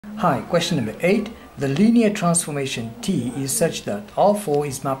Hi, question number 8. The linear transformation T is such that R4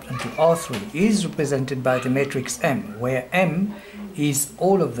 is mapped onto R3 is represented by the matrix M, where M is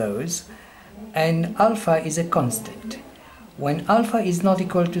all of those and alpha is a constant. When alpha is not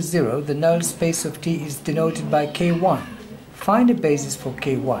equal to 0, the null space of T is denoted by K1. Find a basis for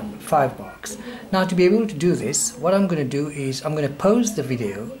K1, 5 marks. Now to be able to do this, what I'm going to do is I'm going to pause the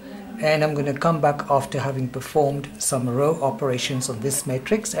video and I'm going to come back after having performed some row operations on this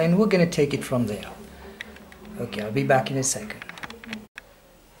matrix, and we're going to take it from there. Okay, I'll be back in a second.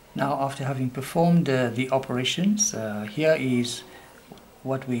 Now after having performed the operations, here is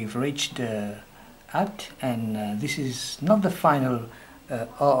what we've reached at, and this is not the final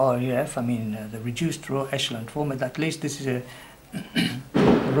RREF, I mean the reduced row echelon form, but at least this is a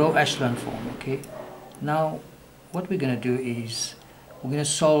row echelon form. Okay, now what we're going to do is we're going to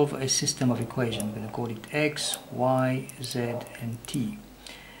solve a system of equations. We're going to call it x, y, z, and t.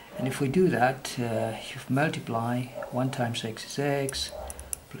 And if we do that, if you multiply 1 times x is x,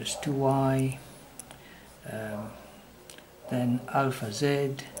 plus 2y, then alpha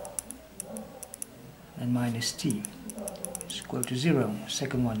z, and minus t is equal to 0.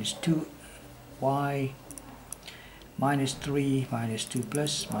 Second one is 2y, minus 3, minus 2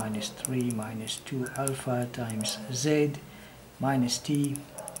 plus, minus 3, minus 2 alpha times z, minus t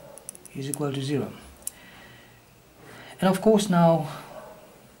is equal to 0. And of course now,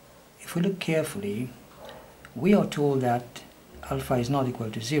 if we look carefully, we are told that alpha is not equal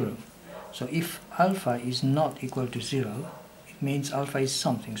to 0. So if alpha is not equal to 0, it means alpha is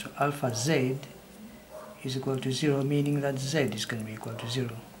something. So alpha z is equal to 0, meaning that z is going to be equal to 0.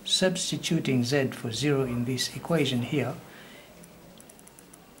 Substituting z for 0 in this equation here,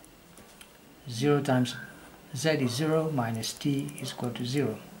 0 times z is 0 minus t is equal to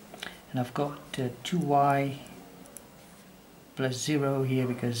 0. And I've got 2y plus 0 here,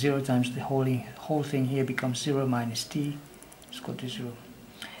 because 0 times the whole thing here becomes 0 minus t is equal to 0.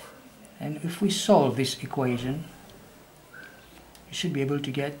 And if we solve this equation, you should be able to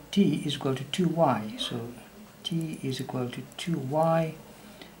get t is equal to 2y. So t is equal to 2y,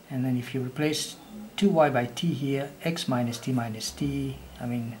 and then if you replace 2y by t here, x minus t, I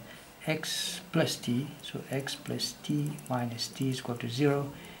mean x plus t, so x plus t minus t is equal to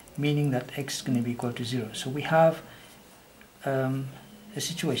 0, meaning that x is going to be equal to 0. So we have a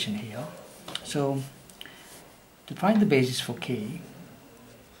situation here. So to find the basis for k,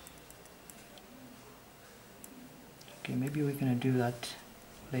 okay, maybe we're going to do that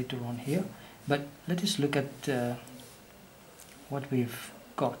later on here, but let us look at what we've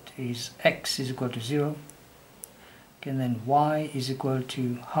got is x is equal to 0. And then y is equal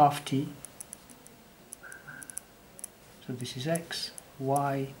to half t. So this is x,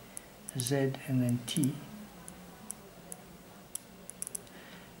 y, z, and then t.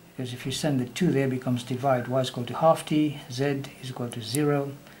 Because if you send the 2 there, becomes divide. Y is equal to half t, z is equal to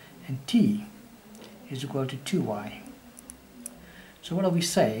 0, and t is equal to 2y. So what are we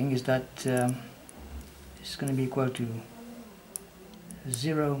saying is that this is going to be equal to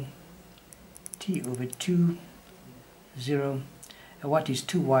 0 t over 2, 0, and what is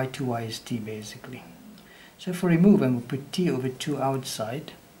 2y? 2y is t basically. So if we remove and we put t over 2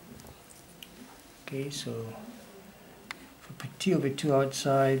 outside, okay, so if we put t over 2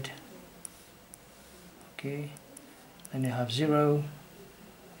 outside, okay, then you have 0,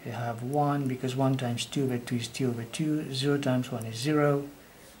 you have 1, because 1 times 2 over 2 is t over 2, 0 times 1 is 0,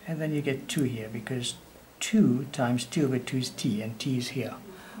 and then you get 2 here, because 2 times 2 over 2 is t, and t is here,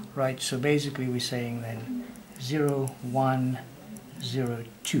 right? So basically we're saying then 0, 1, 0,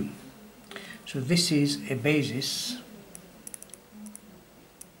 2. So this is a basis,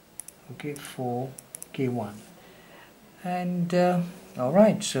 okay, for K1. And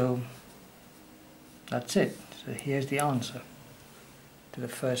alright, so that's it. So here's the answer to the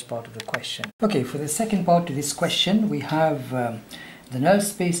first part of the question. Okay, for the second part to this question, we have the null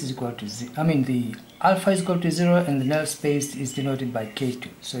space is equal to the alpha is equal to 0, and the null space is denoted by K2.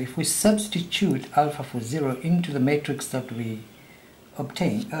 So if we substitute alpha for 0 into the matrix that we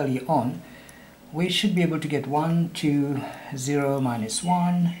obtained earlier on, we should be able to get 1, 2, 0, minus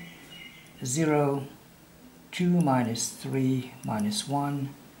 1, 0, 2, minus 3, minus 1,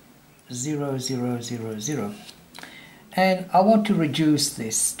 0, 0, 0, 0. And I want to reduce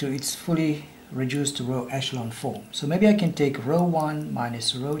this to its fully reduced row echelon form. So maybe I can take row 1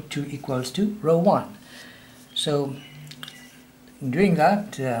 minus row 2 equals to row 1. So in doing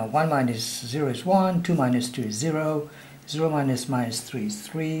that, 1 minus 0 is 1, 2 minus 2 is 0, 0 minus minus 3 is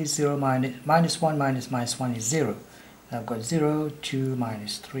 3, 0 minus 1 minus minus 1 is 0. I've got 0, 2,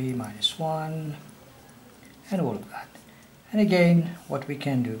 minus 3, minus 1, and all of that. And again, what we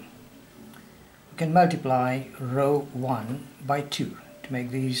can do, we can multiply row 1 by 2 to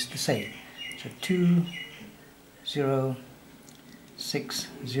make these the same. So 2, 0, 6,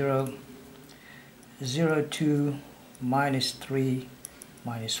 0, 0, 2, minus 3,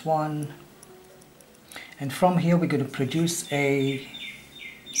 minus 1. And from here we're going to produce a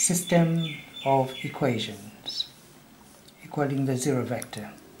system of equations equaling the 0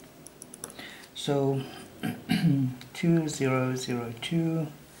 vector. So 2, 0, 0, 2,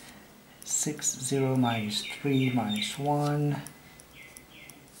 6, 0, minus 3, minus 1,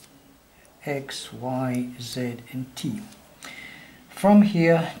 x, y, z, and t. From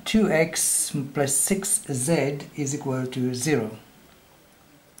here, 2x plus 6z is equal to 0.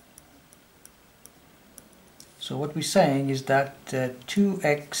 So what we're saying is that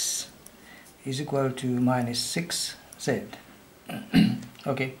 2x is equal to minus 6z.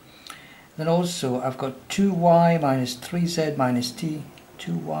 Okay. Then also I've got 2y minus 3z minus t.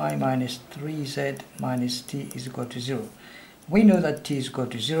 2y minus 3z minus t is equal to 0. We know that t is equal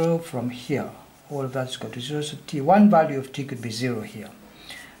to 0 from here. All of that is equal to 0. So t, one value of t could be 0 here.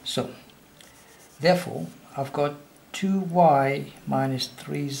 So therefore I've got 2y minus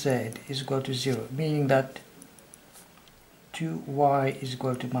 3z is equal to 0, meaning that 2y is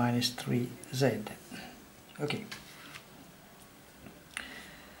equal to minus 3z. Okay.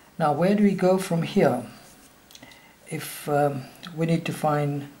 Now where do we go from here? If we need to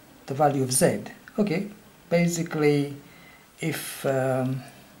find the value of z. Okay, basically if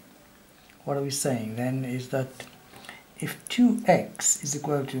what are we saying then is that if 2x is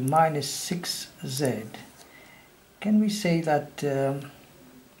equal to minus 6z, can we say that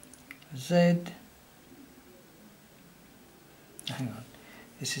z, hang on,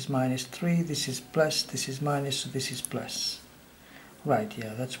 this is minus 3, this is plus, this is minus, so this is plus. Right,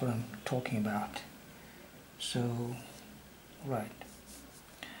 yeah, that's what I'm talking about. So, right.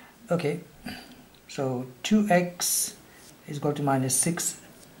 Okay, so 2x is equal to minus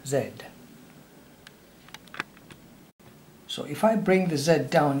 6z. So if I bring the z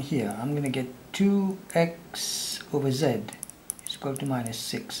down here, I'm going to get 2x over z is equal to minus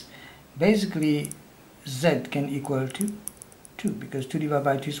 6. Basically, z can equal to 2 because 2 divided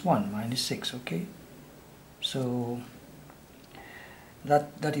by 2 is 1, minus 6, okay? So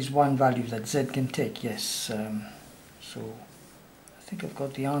that is one value that z can take, yes. So I think I've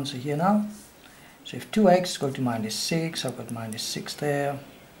got the answer here now. So if 2x is equal to minus 6, I've got minus 6 there.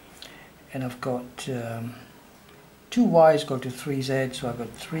 And I've got 2y is equal to 3z, so I've got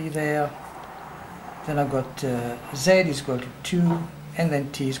 3 there. Then I've got z is equal to 2, and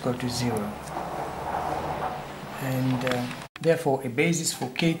then t is equal to 0. And therefore a basis for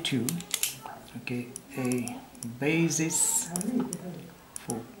k2, okay, a basis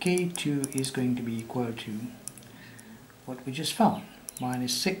for k2 is going to be equal to what we just found,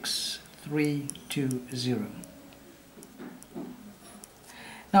 minus 6, 3, 2, 0.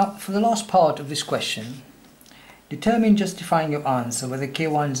 Now for the last part of this question, determine justifying your answer whether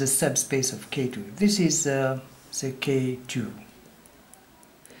k1 is a subspace of k2. This is say k2.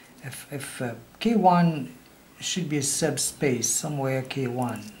 If k1 should be a subspace somewhere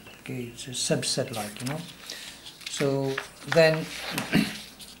k1, okay, it's a subset like, you know. So then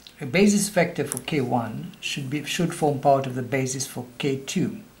a basis vector for k1 should form part of the basis for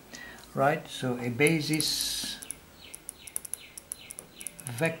k2, right? So a basis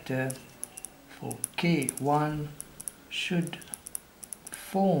vector for k1 should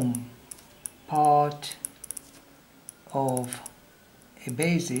form part of a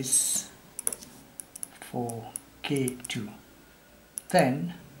basis for k2.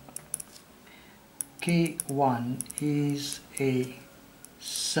 Then k1 is a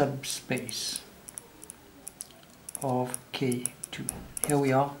subspace of k2. Here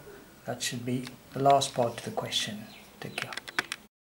we are. That should be the last part of the question. Take care.